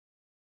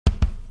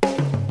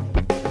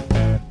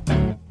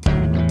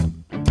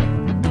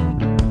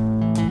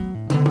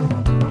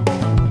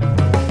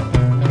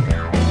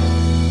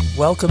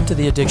Welcome to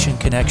the Addiction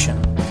Connection.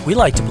 We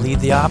like to believe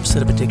the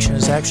opposite of addiction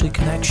is actually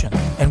connection,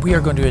 and we are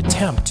going to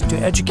attempt to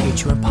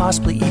educate you and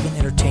possibly even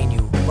entertain you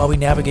while we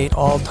navigate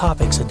all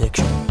topics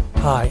addiction.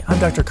 Hi, I'm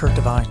Dr. Kurt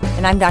Devine.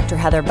 And I'm Dr.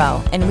 Heather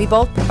Bell, and we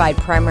both provide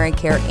primary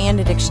care and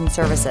addiction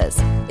services.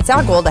 It's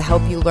our goal to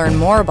help you learn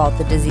more about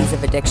the disease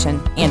of addiction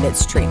and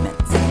its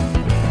treatments.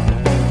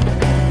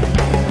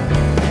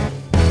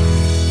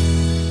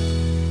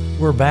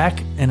 We're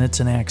back, and it's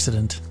an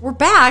accident. We're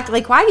back?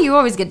 Like, why do you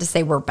always get to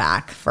say we're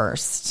back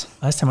first?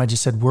 Last time I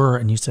just said we're,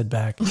 and you said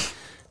back.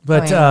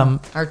 But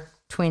our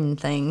twin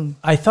thing.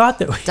 I thought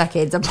that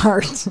decades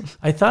apart.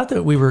 I thought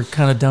that we were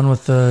kind of done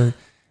with the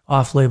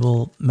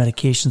off-label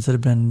medications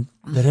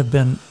that have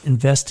been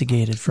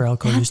investigated for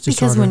alcohol use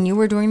disorder. Because when you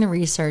were doing the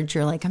research,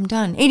 you're like, I'm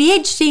done.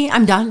 ADHD,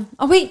 I'm done.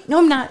 Oh wait, no,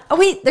 I'm not. Oh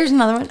wait, there's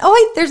another one. Oh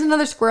wait, there's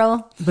another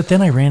squirrel. But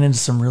then I ran into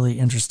some really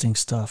interesting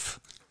stuff.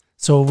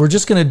 So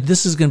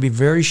this is gonna be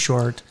very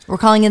short. We're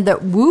calling it the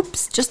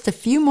whoops, just a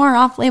few more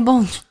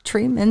off-label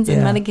treatments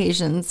and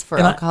medications for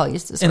alcohol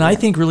use disorder. And I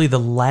think really the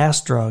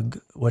last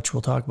drug, which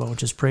we'll talk about,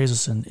 which is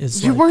prazosin,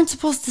 is you weren't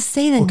supposed to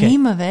say the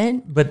name of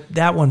it. But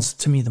that one's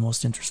to me the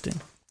most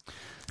interesting.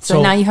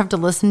 So now you have to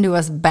listen to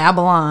us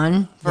babble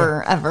on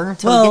forever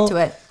until we get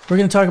to it. We're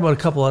going to talk about a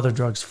couple other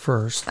drugs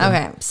first.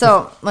 Okay,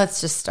 so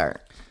let's just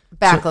start.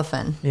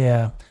 Baclofen.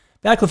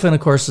 Baclofen, of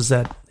course, is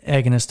that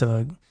agonist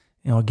of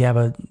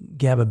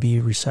GABA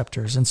B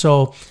receptors, and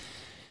so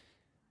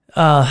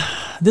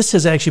this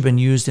has actually been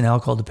used in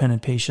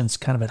alcohol-dependent patients,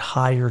 kind of at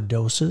higher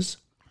doses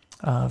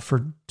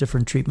for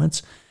different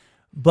treatments.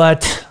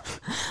 But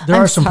there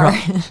are some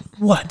problems.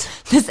 What?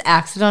 This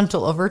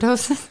accidental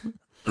overdose.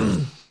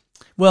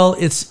 Well,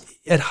 it's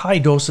at high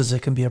doses,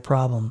 it can be a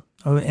problem.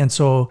 And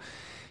so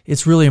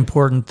it's really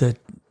important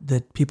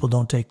that people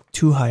don't take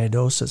too high a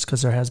doses,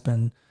 because there has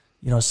been,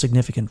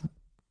 significant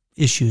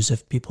issues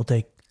if people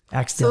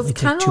accidentally take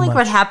too much. So it's kind of like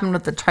what happened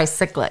with the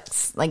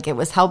tricyclics. Like, it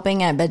was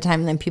helping at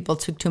bedtime, and then people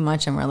took too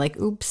much and were like,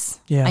 oops,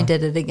 I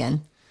did it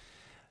again.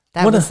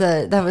 That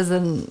was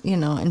an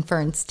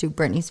inference to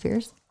Britney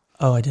Spears.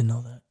 Oh, I didn't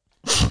know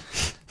that.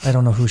 I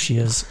don't know who she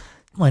is.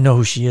 Well, I know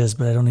who she is,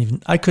 but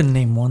I couldn't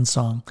name one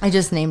song. I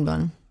just named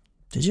one.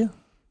 Did you?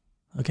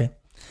 Okay.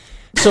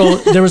 So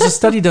there was a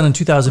study done in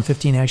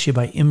 2015 actually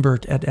by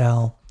Imbert et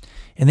al.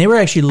 And they were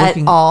actually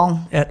looking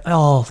at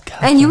all. God,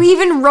 and you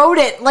even wrote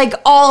it like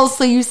all,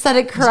 so you said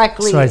it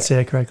correctly. So I'd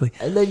say it correctly.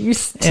 And then you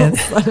still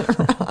said it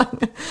wrong.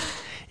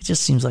 It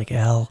just seems like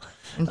Al.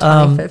 In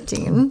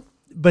 2015.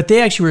 But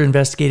they actually were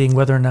investigating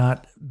whether or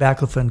not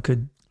baclofen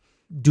could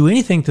do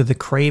anything to the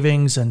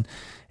cravings and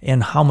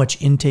how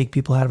much intake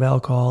people had of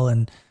alcohol,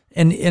 and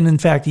in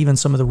fact, even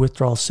some of the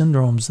withdrawal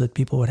syndromes that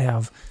people would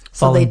have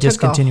following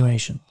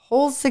discontinuation.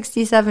 Whole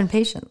 67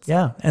 patients.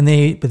 Yeah, and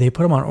they put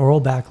them on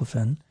oral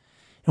baclofen.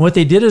 And what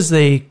they did is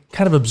they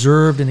kind of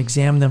observed and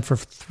examined them for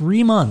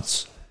 3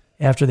 months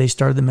after they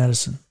started the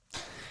medicine.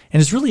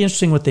 And it's really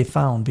interesting what they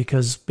found,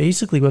 because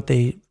basically what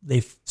they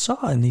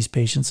saw in these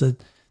patients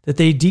that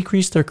they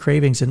decreased their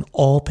cravings in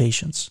all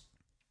patients.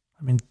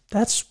 I mean,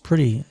 that's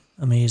pretty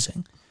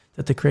amazing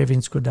that the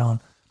cravings go down.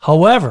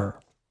 However,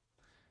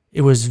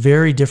 it was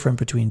very different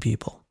between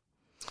people.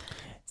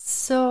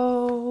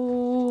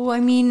 So,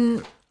 I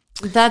mean,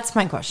 that's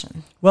my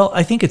question. Well,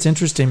 I think it's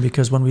interesting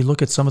because when we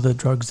look at some of the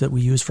drugs that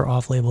we use for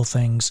off-label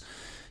things,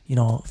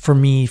 for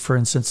me, for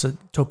instance,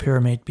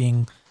 topiramate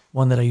being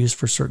one that I use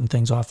for certain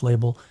things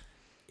off-label,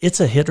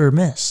 it's a hit or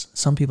miss.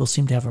 Some people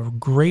seem to have a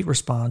great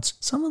response,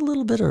 some a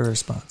little bit of a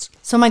response.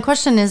 So my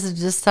question is,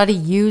 did the study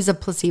use a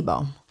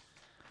placebo?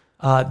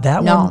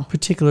 One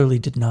particularly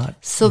did not.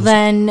 So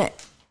then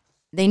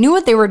they knew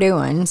what they were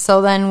doing.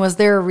 So then was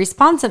there a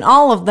response in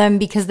all of them,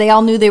 because they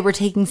all knew they were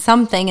taking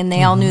something and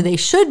they all knew they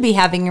should be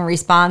having a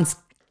response.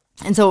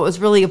 And so it was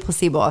really a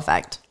placebo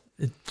effect.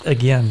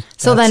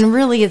 So then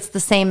really it's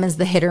the same as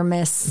the hit or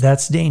miss.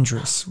 That's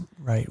dangerous,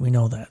 right? We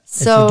know that.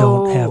 So if you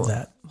don't have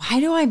that. Why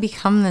do I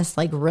become this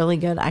really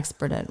good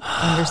expert at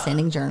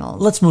understanding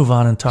journals? Let's move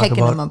on and talk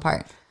Picking them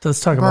apart. Let's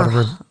talk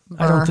about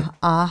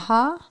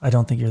I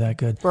don't think you're that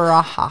good.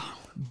 Baraha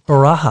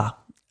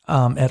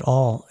et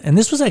al. And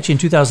this was actually in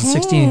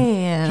 2016.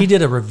 Hey. He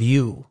did a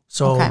review.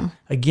 So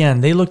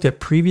again, they looked at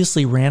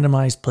previously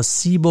randomized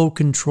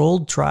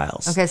placebo-controlled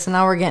trials. Okay, so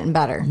now we're getting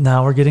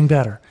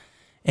better.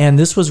 And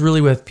this was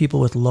really with people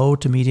with low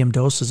to medium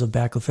doses of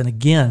baclofen.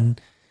 Again,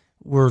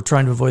 we're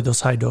trying to avoid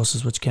those high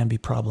doses, which can be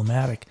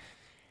problematic.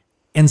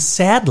 And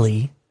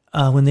sadly,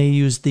 when they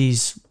used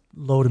these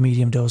low to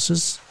medium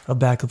doses of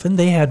baclofen,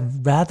 they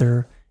had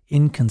rather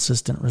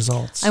inconsistent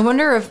results. I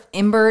wonder if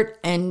Imbert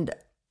and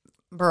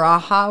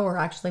Baraha were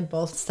actually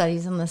both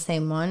studies on the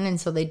same one, and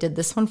so they did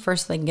this one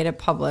first so they can get it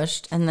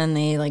published, and then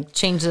they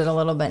changed it a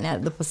little bit and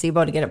added the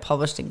placebo to get it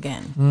published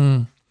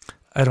again.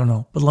 I don't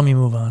know, but let me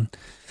move on.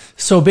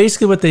 So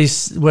basically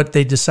what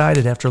they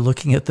decided after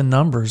looking at the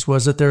numbers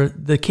was that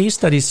the case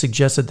studies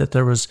suggested that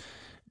there was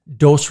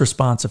dose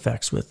response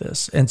effects with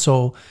this. And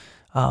so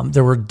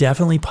there were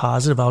definitely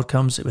positive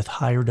outcomes with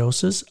higher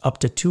doses, up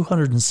to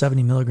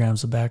 270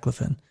 milligrams of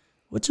baclofen,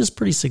 which is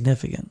pretty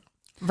significant.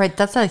 Right,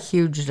 that's a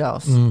huge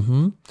dose.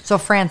 So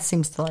France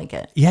seems to like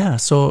it. Yeah,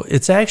 so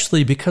it's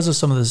actually because of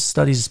some of the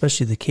studies,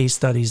 especially the case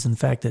studies, and the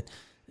fact that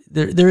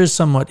there is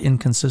somewhat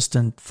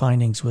inconsistent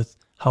findings with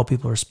how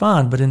people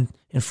respond. But in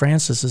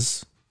France, this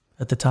is,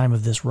 at the time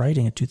of this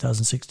writing in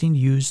 2016,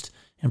 used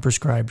and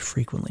prescribed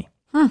frequently.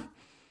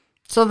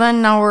 So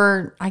then now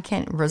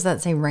does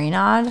that say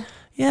Raynaud?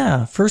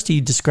 Yeah, first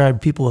he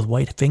described people with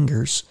white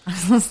fingers, I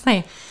was going to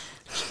say,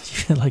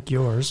 like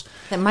yours.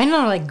 that mine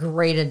are like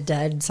graded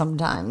dead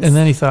sometimes. And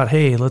then he thought,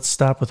 hey, let's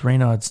stop with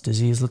Raynaud's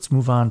disease. Let's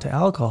move on to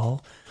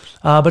alcohol.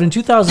 But in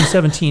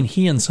 2017,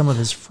 he and some of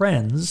his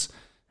friends,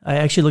 I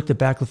actually looked at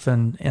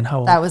baclofen and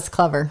how... That was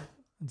clever.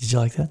 Did you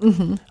like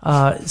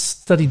that?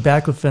 Studied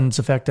baclofen's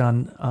effect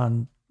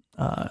on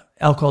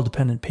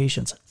alcohol-dependent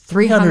patients.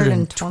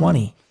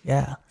 320.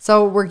 Yeah.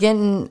 So we're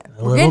getting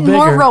more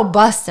bigger.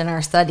 robust in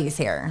our studies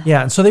here.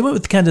 Yeah, and so they went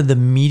with kind of the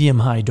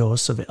medium-high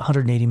dose of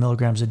 180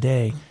 milligrams a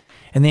day.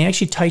 And they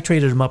actually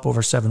titrated them up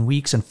over 7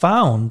 weeks and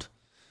found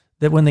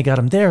that when they got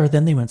them there,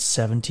 then they went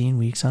 17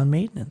 weeks on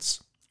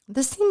maintenance.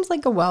 This seems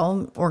like a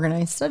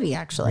well-organized study,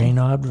 actually.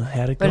 Raynaud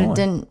had it But going. it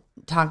didn't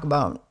talk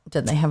about,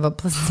 did they have a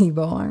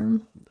placebo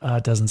arm?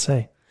 It doesn't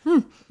say.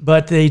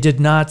 But they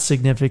did not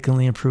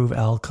significantly improve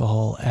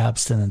alcohol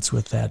abstinence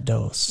with that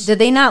dose. Did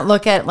they not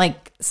look at,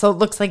 so it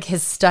looks like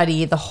his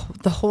study, the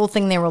whole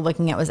thing they were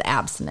looking at was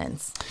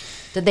abstinence.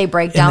 Did they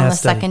break down the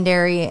study.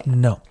 secondary?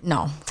 No.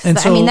 No. And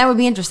I mean, that would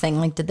be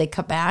interesting. Did they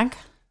cut back?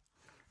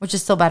 Which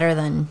is still better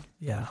than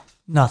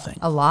Nothing.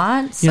 a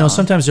lot. So.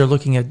 Sometimes they're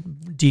looking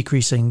at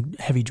decreasing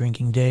heavy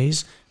drinking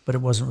days, but it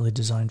wasn't really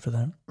designed for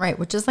them. Right,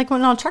 which is like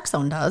what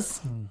naltrexone does.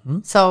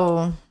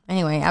 So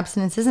anyway,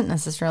 abstinence isn't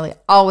necessarily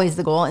always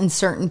the goal in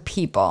certain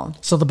people.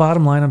 So the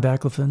bottom line on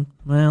baclofen,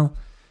 well,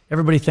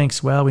 everybody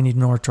thinks, we need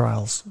more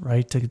trials,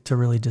 right, to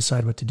really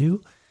decide what to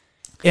do.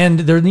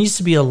 And there needs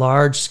to be a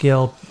large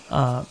scale,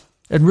 and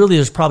really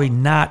there's probably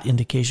not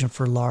indication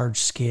for large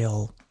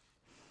scale,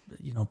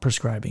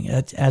 prescribing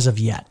as of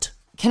yet.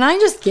 Can I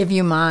just give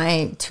you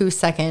my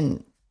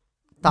 2-second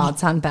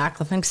thoughts on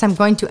baclofen? Because I'm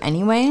going to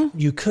anyway.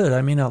 You could.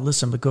 I may not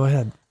listen, but go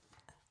ahead.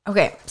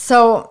 Okay,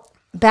 so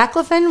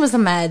baclofen was a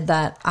med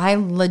that I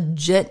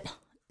legit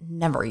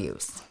never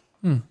used.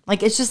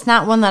 It's just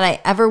not one that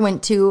I ever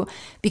went to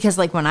because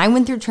when I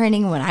went through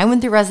training, when I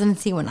went through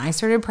residency, when I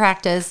started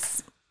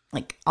practice,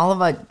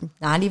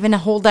 not even a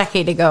whole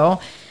decade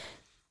ago,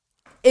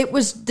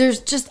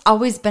 there's just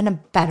always been a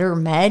better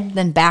med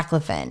than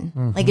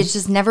baclofen. It's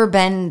just never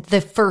been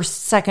the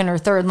first, second, or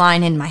third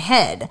line in my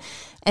head.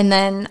 And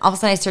then all of a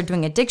sudden I started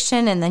doing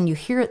addiction, and then you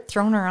hear it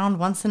thrown around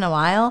once in a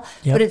while.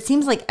 Yep. But it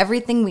seems like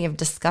everything we have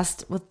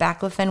discussed with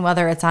baclofen,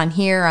 whether it's on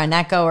here, on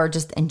Echo, or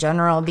just in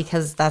general,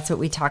 because that's what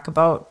we talk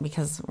about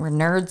because we're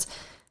nerds,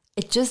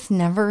 it just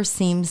never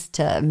seems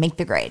to make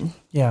the grade.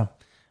 Yeah.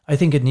 I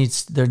think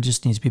there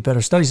just needs to be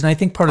better studies. And I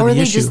think part of the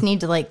issue... Or they just need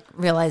to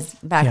realize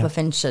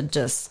baclofen should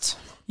just...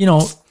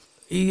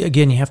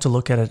 Again, you have to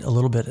look at it a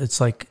little bit.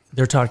 It's like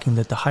they're talking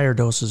that the higher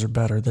doses are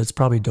better. That's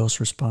probably dose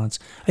response.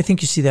 I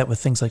think you see that with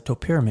things like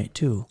topiramate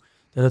too,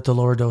 that at the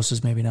lower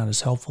doses maybe not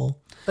as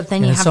helpful. But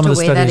then you have to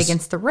weigh that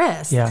against the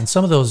risk. Yeah, and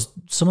some of those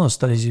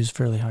studies use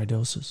fairly high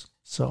doses.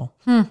 So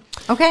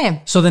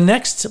okay. So the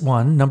next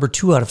one, number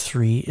 2 out of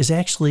 3, is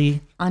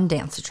actually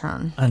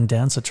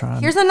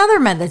ondansetron. Here's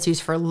another med that's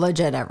used for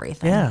legit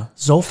everything. Yeah,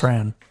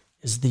 Zofran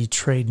is the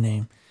trade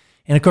name.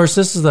 And of course,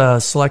 this is the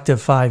selective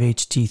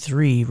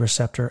 5-HT3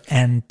 receptor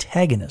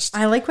antagonist.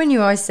 I like when you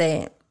always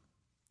say,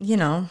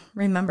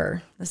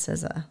 remember, this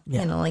is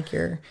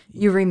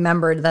you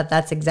remembered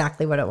that's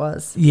exactly what it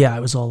was. Yeah, I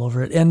was all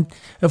over it. And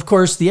of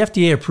course, the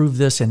FDA approved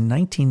this in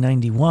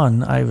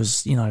 1991. I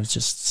was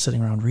just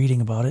sitting around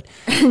reading about it.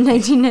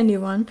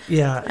 1991?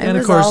 Yeah. I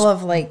was all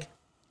of 8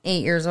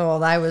 years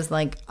old. I was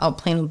out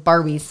playing with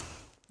Barbies.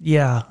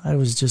 Yeah, I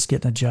was just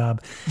getting a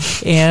job.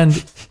 And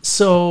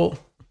so...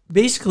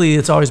 basically,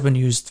 it's always been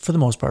used for the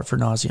most part for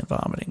nausea and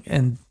vomiting.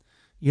 And,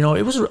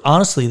 it was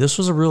honestly, this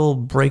was a real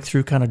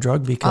breakthrough kind of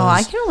drug because... Oh,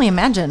 I can only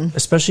imagine.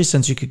 Especially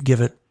since you could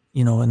give it,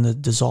 in the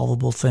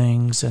dissolvable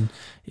things and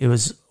it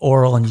was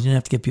oral and you didn't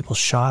have to give people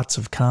shots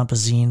of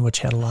compazine, which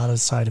had a lot of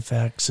side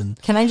effects. And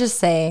can I just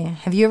say,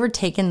 have you ever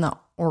taken the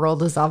oral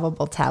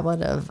dissolvable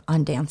tablet of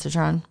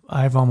ondansetron?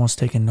 I've almost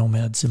taken no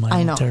meds in my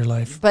entire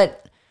life. But...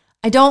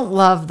 I don't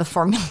love the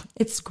formula.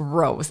 It's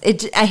gross.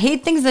 I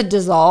hate things that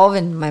dissolve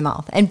in my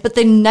mouth. But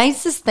the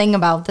nicest thing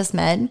about this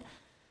med,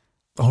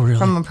 oh really,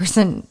 from a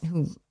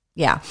person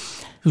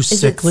who's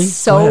sickly, it's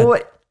so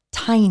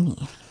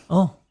tiny.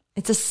 Oh,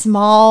 it's a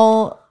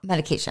small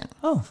medication.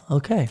 Oh,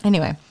 okay.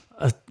 Anyway,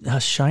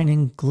 a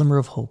shining glimmer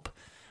of hope.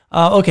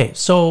 Okay,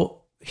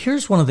 so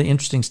here's one of the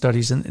interesting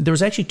studies, and there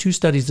was actually 2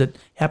 studies that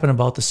happened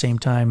about the same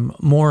time.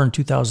 Moore in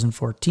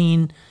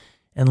 2014,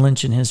 and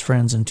Lynch and his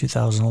friends in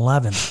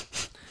 2011.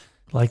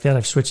 Like that,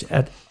 I've switched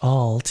et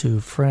al.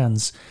 To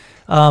friends.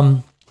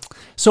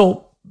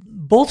 So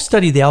both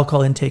studied the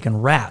alcohol intake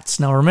in rats.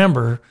 Now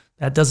remember,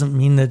 that doesn't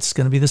mean that it's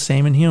going to be the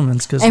same in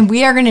humans. And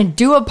we are going to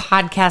do a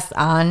podcast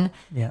on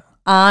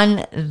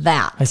on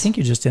that? I think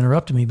you just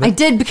interrupted me. But I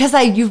did because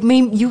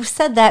you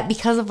said that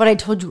because of what I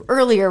told you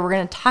earlier. We're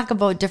going to talk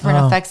about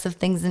different effects of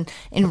things in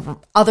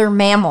other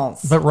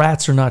mammals. But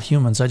rats are not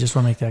humans. I just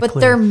want to make that clear. But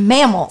they're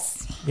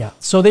mammals. Yeah.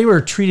 So they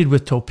were treated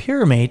with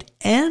topiramate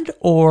and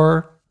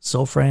or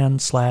Zofran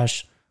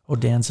 /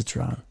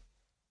 ondansetron.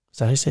 Is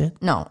that how you say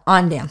it? No,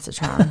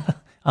 ondansetron.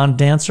 On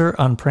Dancer,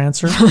 on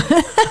Prancer.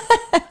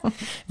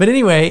 But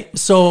anyway,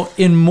 so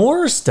in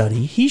Moore's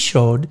study, he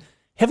showed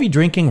heavy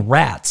drinking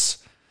rats.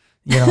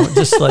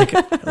 Just like,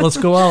 let's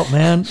go out,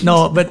 man.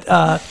 No,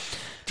 but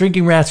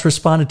drinking rats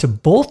responded to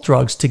both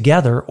drugs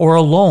together or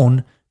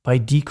alone by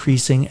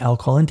decreasing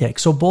alcohol intake.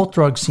 So both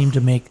drugs seem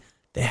to make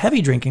the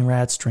heavy drinking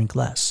rats drink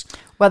less.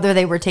 Whether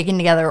they were taken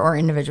together or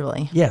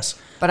individually. Yes.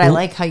 But I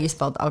like how you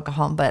spelled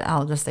alcohol, but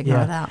I'll just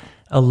ignore that.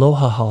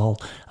 Aloha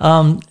hall.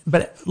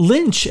 But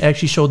Lynch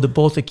actually showed that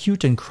both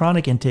acute and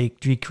chronic intake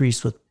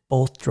decreased with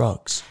both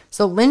drugs.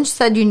 So Lynch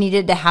said you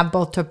needed to have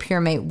both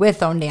topiramate with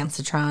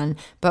ondansetron,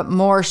 but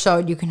Moore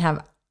showed you can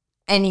have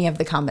any of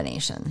the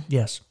combination.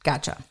 Yes.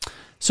 Gotcha.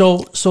 So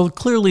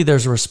clearly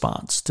there's a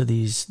response to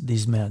these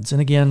meds. And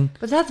again...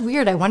 But that's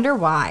weird. I wonder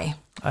why.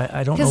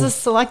 I don't know. Because a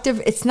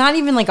selective, it's not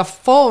even like a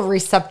full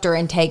receptor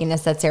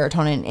antagonist at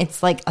serotonin.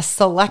 It's like a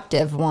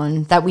selective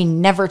one that we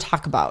never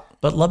talk about.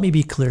 But let me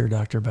be clear,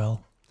 Dr.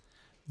 Bell,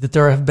 that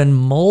there have been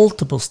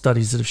multiple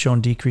studies that have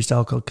shown decreased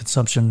alcohol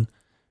consumption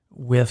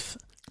with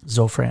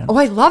Zofran. Oh,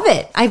 I love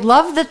it. I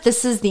love that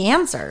this is the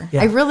answer.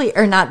 Yeah. I really,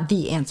 or not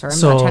the answer. I'm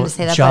not trying to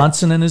say that.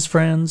 Johnson and his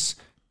friends,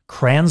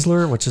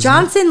 Kranzler, which is...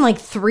 Johnson, like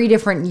 3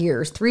 different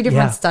years, 3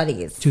 different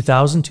studies.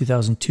 2000,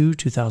 2002,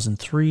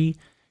 2003.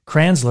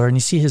 Kranzler, and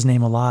you see his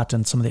name a lot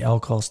in some of the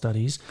alcohol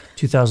studies,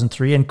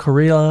 2003, and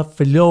Correa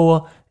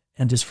Filoa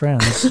and his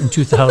friends in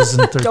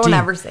 2013. Don't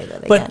ever say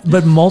that again.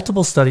 But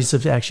multiple studies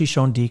have actually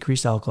shown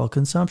decreased alcohol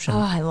consumption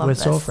with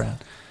Zofran.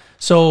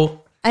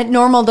 So at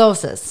normal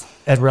doses.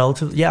 At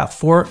relative,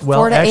 4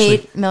 to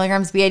 8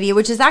 milligrams BID,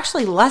 which is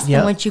actually less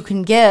than what you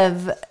can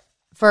give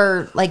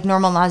for like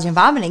normal nausea and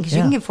vomiting, because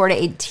you can give 4 to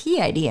 8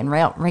 TID in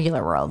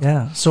regular world.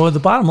 Yeah. So the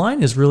bottom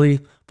line is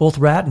really both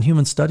rat and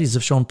human studies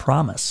have shown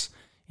promise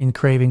in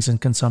cravings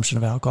and consumption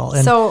of alcohol.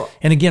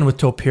 And again, with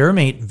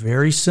topiramate,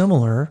 very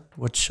similar,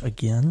 which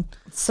again,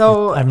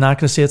 I'm not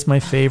going to say it's my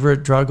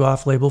favorite drug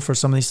off label for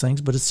some of these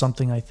things, but it's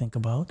something I think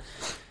about.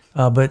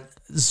 But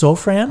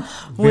Zofran,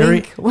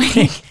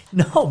 wink.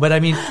 No, but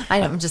I mean,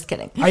 I'm just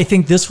kidding. I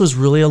think this was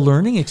really a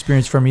learning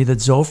experience for me that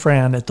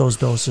Zofran at those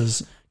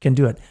doses can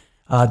do it.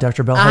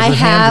 Dr. Bell has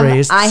her hand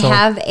raised.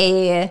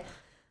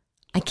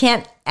 I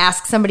can't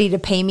ask somebody to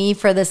pay me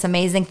for this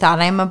amazing thought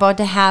I'm about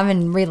to have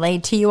and relay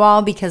to you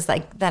all, because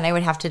then I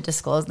would have to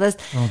disclose this.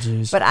 Oh,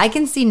 geez. But I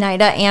can see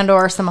NIDA and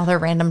or some other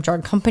random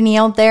drug company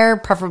out there,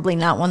 preferably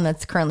not one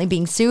that's currently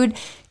being sued,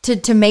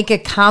 to make a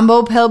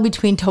combo pill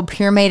between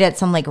topiramate at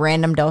some like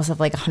random dose of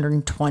like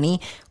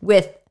 120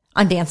 with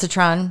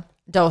ondansetron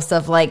dose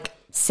of like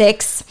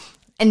 6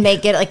 and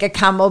make it like a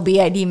combo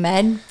BID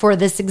med for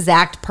this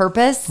exact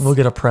purpose. We'll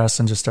get a press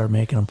and just start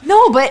making them.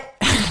 No, but...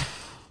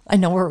 I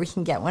know where we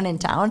can get one in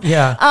town.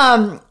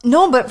 Yeah.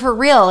 No, but for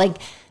real, like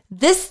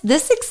this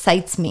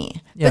excites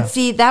me. Yeah. But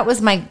see, that was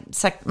my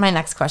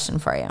next question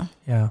for you.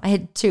 Yeah. I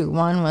had 2.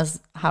 One was,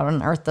 how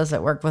on earth does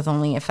it work with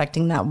only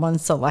affecting that one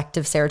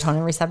selective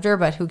serotonin receptor?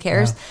 But who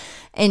cares? Yeah.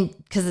 And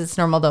because it's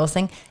normal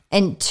dosing.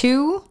 And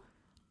 2,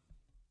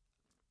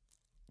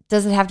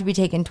 does it have to be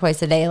taken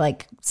twice a day,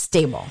 like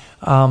stable?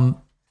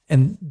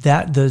 And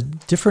that the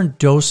different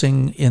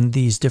dosing in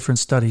these different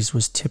studies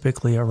was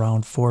typically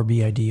around 4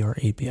 BID or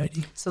 8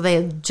 BID. So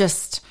they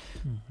just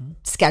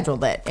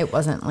scheduled it. It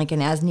wasn't like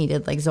an as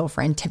needed like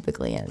Zofran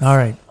typically is. All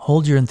right.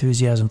 Hold your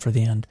enthusiasm for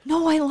the end.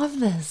 No, I love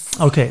this.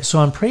 Okay. So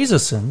on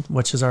Prazosin,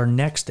 which is our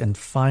next and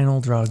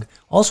final drug,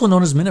 also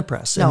known as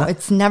Minipress. No,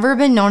 it's never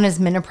been known as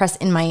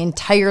Minipress in my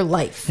entire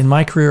life. In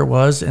my career, it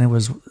was, and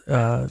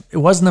it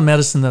wasn't a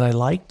medicine that I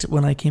liked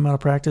when I came out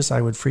of practice.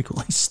 I would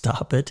frequently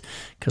stop it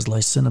because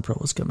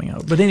lisinopril was coming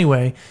out. But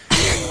anyway,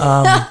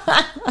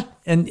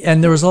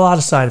 and there was a lot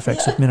of side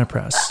effects with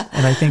Minipress,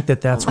 and I think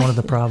that's one of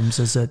the problems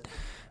is that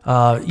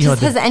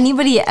has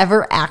anybody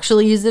ever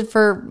actually used it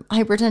for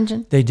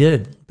hypertension? They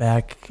did.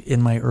 Back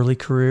in my early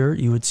career,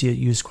 you would see it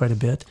used quite a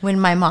bit. When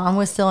my mom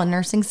was still in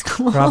nursing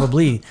school?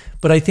 Probably.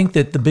 But I think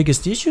that the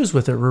biggest issues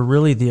with it were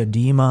really the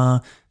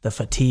edema, the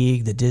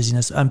fatigue, the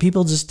dizziness.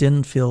 People just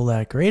didn't feel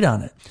that great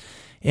on it.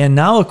 And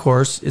now, of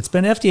course, it's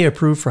been FDA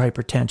approved for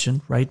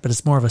hypertension, right? But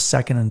it's more of a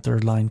second and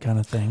third line kind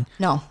of thing.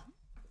 No.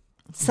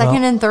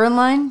 Second and third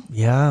line?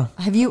 Yeah.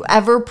 Have you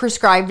ever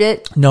prescribed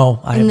it? No,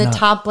 I have not. In the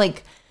top,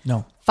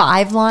 no.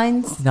 5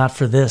 lines? Not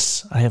for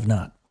this. I have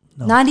not.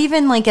 No. Not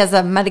even like as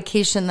a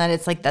medication that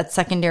it's like that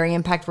secondary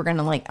impact. We're going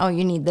to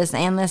you need this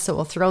and this, so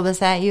we'll throw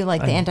this at you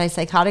like the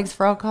antipsychotics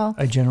for alcohol.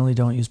 I generally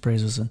don't use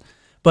Prazosin.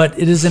 But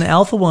it is an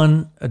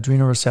alpha-1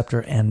 adrenal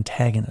receptor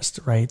antagonist,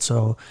 right?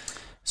 So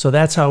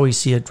that's how we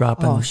see it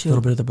dropping a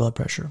little bit of the blood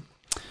pressure.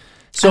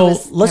 So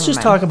let's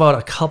just talk about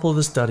a couple of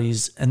the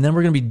studies, and then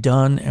we're going to be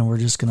done, and we're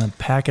just going to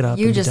pack it up.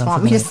 You just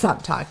want me to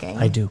stop talking.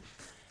 I do.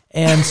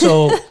 And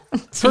so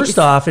First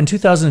off, in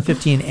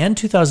 2015 and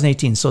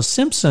 2018, so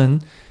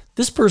Simpson,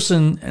 this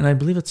person, and I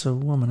believe it's a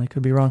woman, I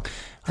could be wrong,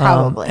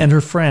 Probably. and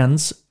her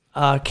friends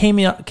came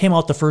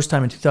out the first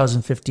time in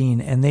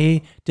 2015, and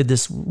they did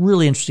this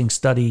really interesting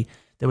study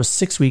that was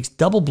 6 weeks,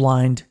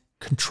 double-blind,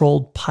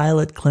 controlled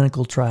pilot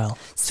clinical trial.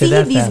 Say See,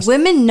 that these fast.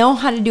 women know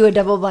how to do a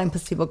double-blind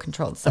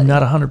placebo-controlled study. I'm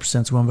not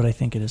 100% one, but I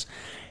think it is.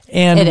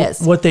 And It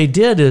is. what they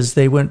did is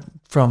they went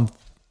from,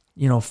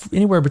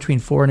 anywhere between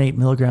 4 and 8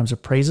 milligrams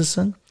of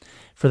prazosin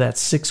for that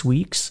 6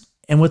 weeks.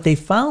 And what they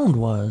found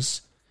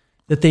was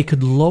that they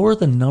could lower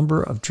the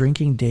number of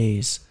drinking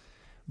days.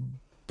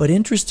 But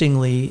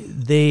interestingly,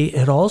 they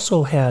had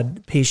also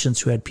had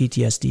patients who had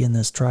PTSD in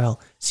this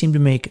trial seem to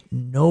make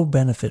no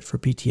benefit for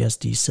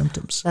PTSD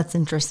symptoms. That's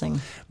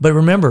interesting. But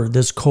remember,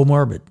 this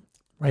comorbid,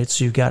 right?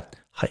 So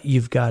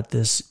you've got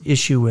this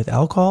issue with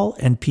alcohol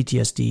and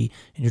PTSD,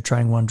 and you're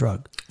trying one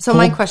drug. So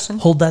my question.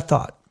 Hold that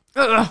thought.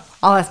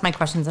 I'll ask my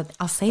questions.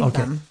 I'll save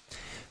them.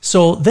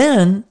 So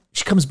then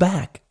she comes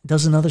back,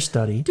 does another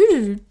study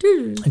in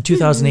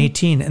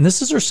 2018, and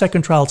this is her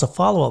second trial. It's a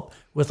follow-up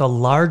with a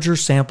larger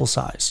sample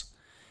size.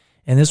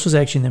 And this was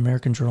actually in the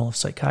American Journal of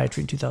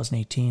Psychiatry in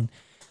 2018.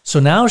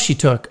 So now she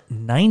took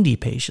 90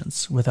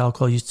 patients with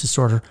alcohol use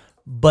disorder,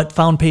 but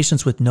found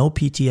patients with no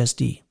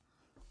PTSD.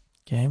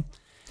 Okay.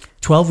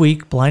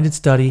 12-week blinded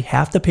study.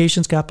 Half the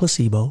patients got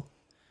placebo,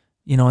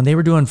 and they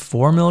were doing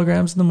 4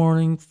 milligrams in the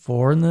morning,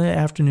 4 in the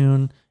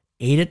afternoon,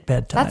 8 at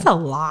bedtime. That's a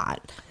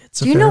lot.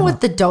 It's a Do you fair know amount.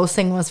 what the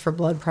dosing was for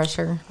blood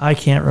pressure? I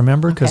can't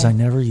remember because Okay. I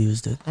never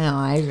used it. No,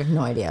 I have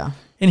no idea.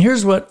 And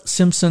here's what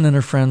Simpson and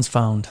her friends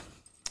found.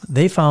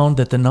 They found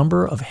that the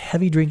number of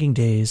heavy drinking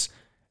days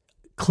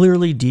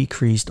clearly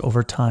decreased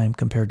over time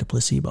compared to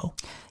placebo.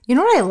 You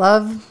know what I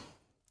love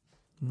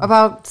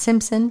about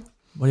Simpson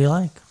What do you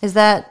like? is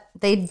that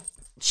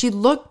she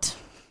looked,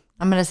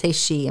 I'm going to say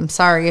she. I'm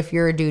sorry if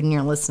you're a dude and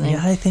you're listening.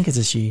 Yeah, I think it's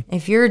a she.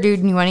 If you're a dude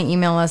and you want to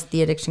email us,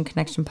 the Addiction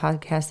Connection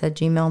Podcast at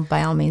Gmail,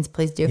 by all means,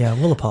 please do. Yeah,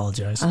 we'll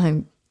apologize.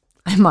 I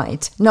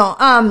might. No,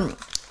 I'm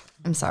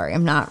sorry.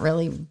 I'm not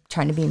really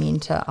trying to be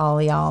mean to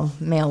all y'all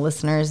male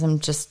listeners. I'm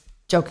just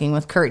joking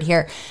with Kurt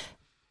here.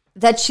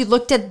 That she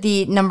looked at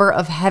the number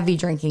of heavy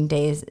drinking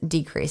days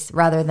decrease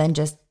rather than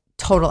just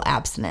total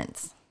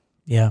abstinence.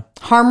 Yeah.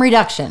 Harm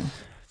reduction.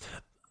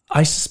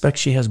 I suspect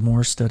she has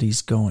more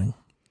studies going.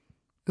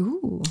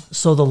 Ooh.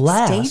 So the Stay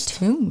last,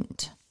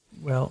 tuned.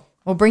 well,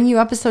 We'll bring you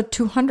episode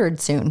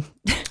 200 soon.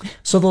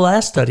 so the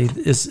last study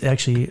is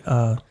actually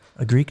a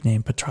Greek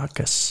name,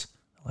 Petrakis,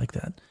 I like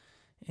that,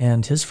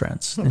 and his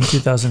friends in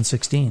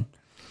 2016.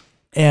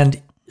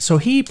 And so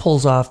he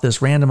pulls off this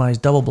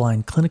randomized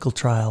double-blind clinical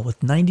trial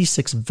with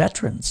 96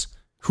 veterans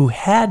who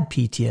had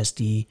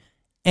PTSD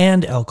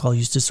and alcohol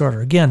use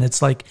disorder. Again,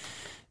 it's like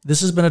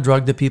this has been a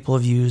drug that people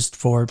have used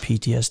for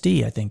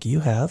PTSD. I think you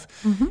have.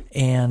 Mm-hmm.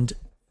 And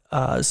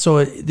so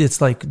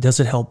it's like,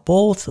 does it help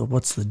both?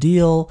 What's the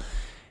deal?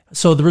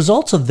 So the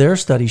results of their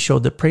study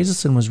showed that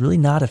prazosin was really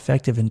not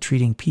effective in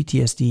treating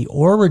PTSD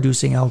or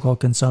reducing alcohol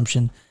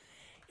consumption.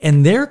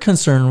 And their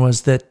concern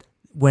was that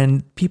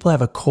when people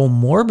have a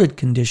comorbid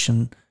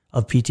condition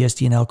of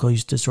PTSD and alcohol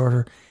use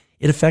disorder,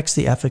 it affects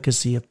the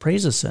efficacy of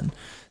prazosin.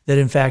 That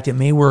in fact, it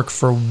may work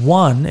for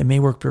one, it may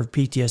work for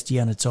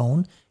PTSD on its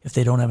own if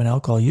they don't have an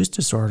alcohol use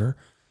disorder,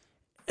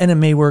 and it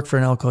may work for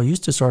an alcohol use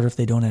disorder if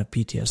they don't have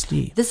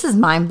PTSD. This is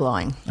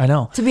mind-blowing. I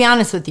know. To be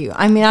honest with you.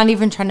 I'm not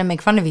even trying to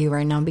make fun of you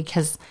right now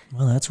because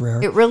Well, that's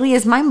rare. it really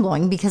is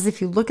mind-blowing because if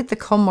you look at the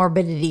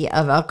comorbidity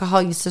of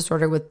alcohol use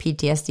disorder with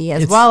PTSD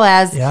as well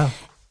as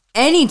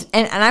any,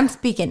 and I'm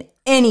speaking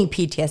any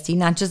PTSD,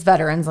 not just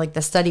veterans, like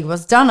the study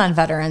was done on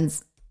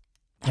veterans.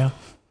 Yeah.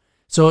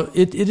 So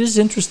it is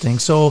interesting.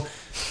 So,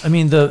 I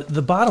mean,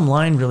 the bottom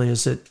line really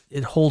is that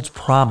it holds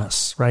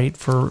promise, right,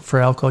 for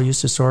alcohol use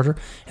disorder.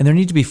 And there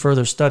need to be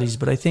further studies.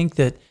 But I think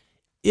that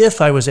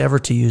if I was ever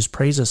to use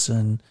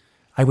prazosin,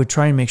 I would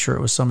try and make sure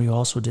it was somebody who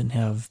also didn't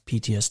have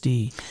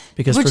PTSD.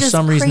 Because Which for is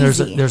some reason,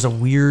 crazy. there's a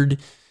weird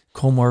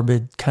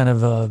comorbid kind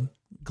of a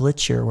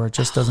glitch here where it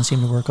just doesn't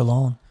seem to work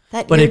alone.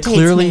 That But it irritates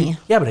clearly, me.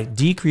 yeah, but it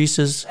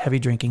decreases heavy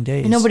drinking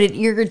days. No, but it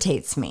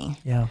irritates me.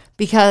 Yeah.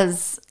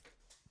 Because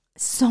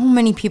so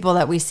many people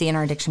that we see in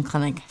our addiction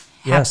clinic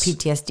have Yes.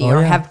 PTSD Oh,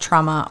 or yeah. have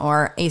trauma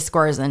or A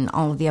scores and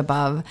all of the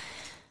above.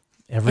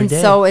 Every And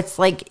day. so it's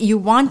like you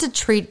want to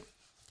treat,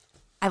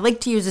 I like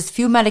to use as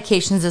few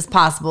medications as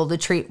possible to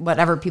treat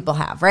whatever people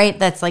have, right?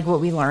 That's like what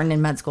we learned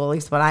in med school, at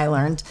least what I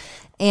learned.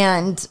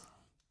 And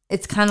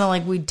it's kind of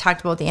like we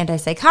talked about the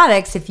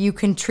antipsychotics. If you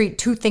can treat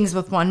two things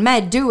with one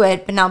med, do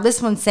it. But now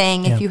this one's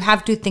saying if you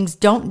have two things,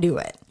 don't do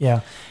it.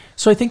 Yeah.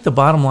 So I think the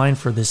bottom line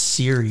for this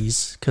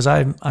series, because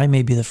I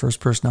may be the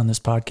first person on this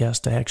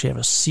podcast to actually have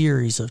a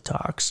series of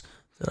talks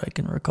that I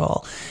can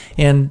recall.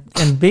 And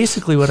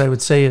basically what I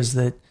would say is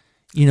that,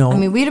 you know, I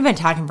mean, we'd have been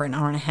talking for an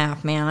hour and a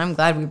half, man. I'm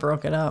glad we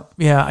broke it up.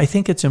 yeah, I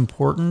think it's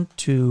important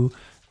to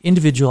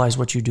individualize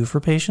what you do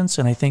for patients.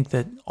 And I think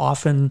that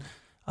often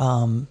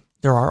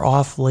there are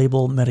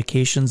off-label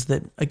medications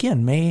that,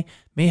 again, may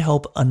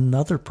help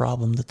another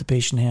problem that the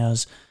patient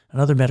has,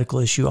 another medical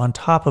issue on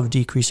top of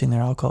decreasing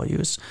their alcohol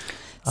use.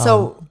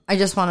 So I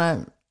just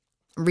want to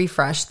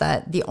refresh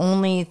that the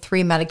only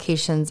 3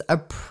 medications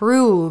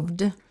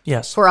approved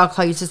Yes. for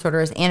alcohol use disorder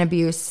is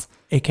Antabuse,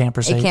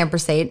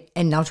 acamprosate,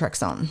 and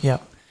naltrexone. Yeah.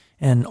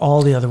 And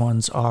all the other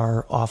ones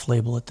are off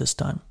label at this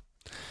time.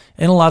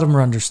 And a lot of them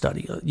are under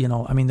study.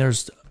 I mean,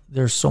 there's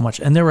so much.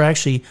 And there were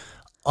actually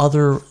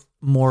other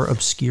more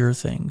obscure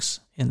things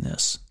in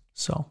this.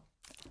 So,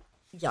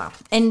 yeah.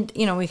 And,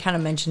 we kind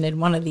of mentioned in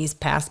one of these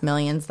past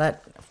millions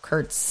that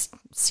Kurt's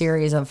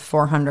series of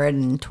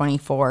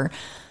 424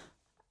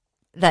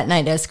 that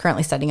NIDA is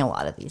currently studying a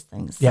lot of these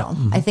things. So Yeah.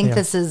 I think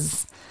this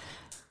is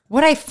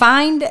what I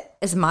find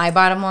is my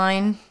bottom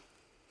line.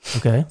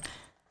 Okay.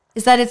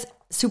 Is that it's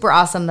super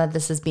awesome that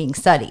this is being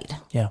studied.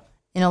 Yeah.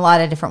 In a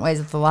lot of different ways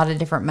with a lot of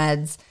different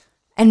meds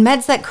and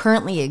meds that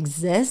currently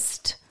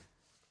exist,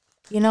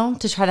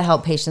 to try to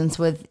help patients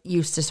with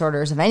use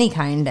disorders of any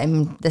kind. I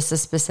mean, this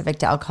is specific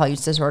to alcohol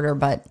use disorder,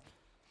 but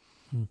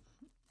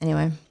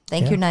anyway,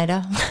 thank you,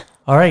 NIDA.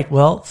 All right.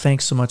 Well,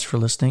 thanks so much for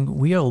listening.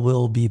 We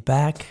will be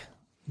back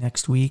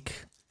next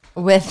week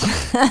with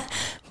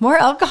more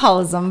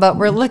alcoholism, but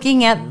we're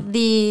looking at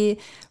the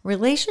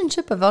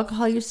relationship of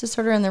alcohol use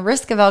disorder and the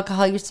risk of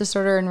alcohol use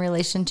disorder in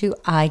relation to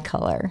eye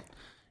color.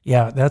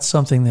 Yeah, that's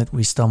something that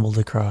we stumbled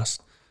across.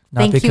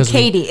 Thank you,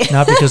 Katie.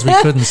 Not because we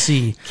couldn't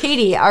see.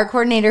 Katie, our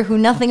coordinator who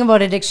knew nothing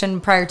about addiction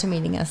prior to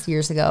meeting us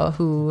years ago,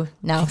 who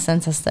now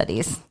sends us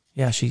studies.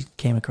 Yeah, she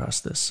came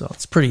across this, so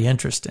it's pretty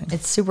interesting.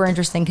 It's super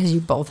interesting because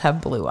you both have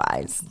blue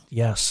eyes.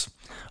 Yes.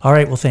 All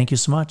right, well, thank you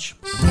so much.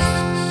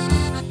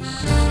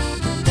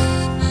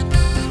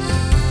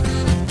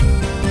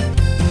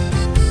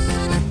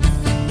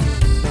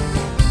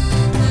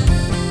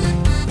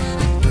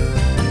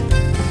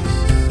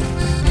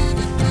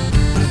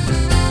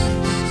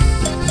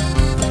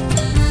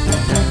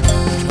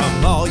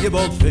 You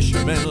bold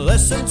fishermen,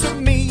 listen to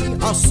me.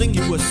 I'll sing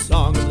you a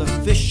song of the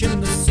fish in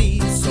the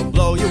sea. So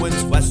blow your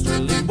winds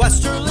westerly,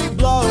 westerly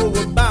blow.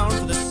 We're bound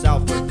for the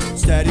southward,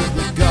 steady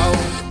we go.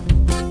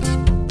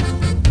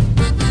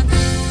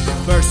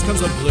 First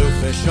comes a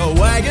bluefish,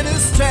 wagging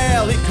his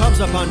tail. He comes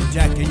up on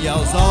deck and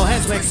yells, all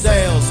hands make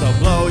sail. So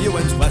blow your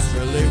winds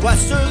westerly,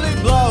 westerly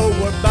blow.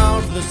 We're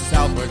bound for the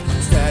southward,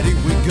 steady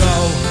we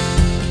go.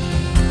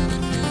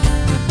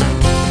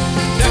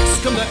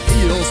 Next come the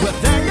eels with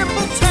their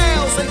nimble tails.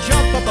 They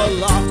jump up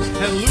aloft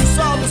and loose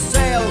all the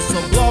sails.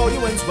 So blow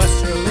your winds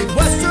westerly,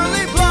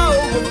 westerly blow.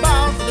 We're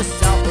bound for the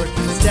southward,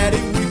 steady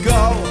we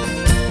go.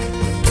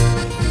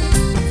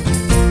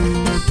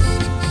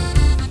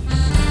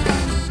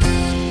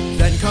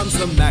 Then comes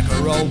the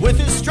mackerel with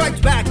his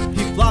striped back.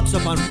 He flops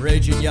up on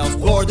bridge and yells,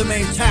 board the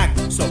main tack.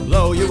 So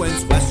blow your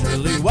winds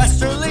westerly,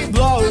 westerly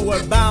blow.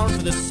 We're bound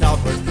for the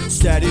southward,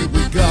 steady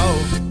we go.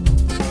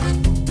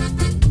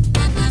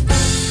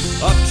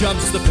 Up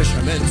jumps the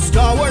fisherman,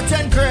 stalwart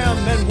and grim,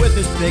 and with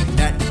his big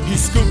net, he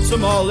scoops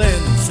them all in.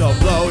 So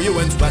blow your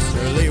winds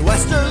westerly,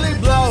 westerly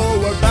blow.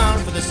 We're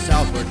bound for the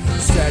southward,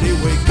 steady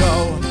we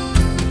go.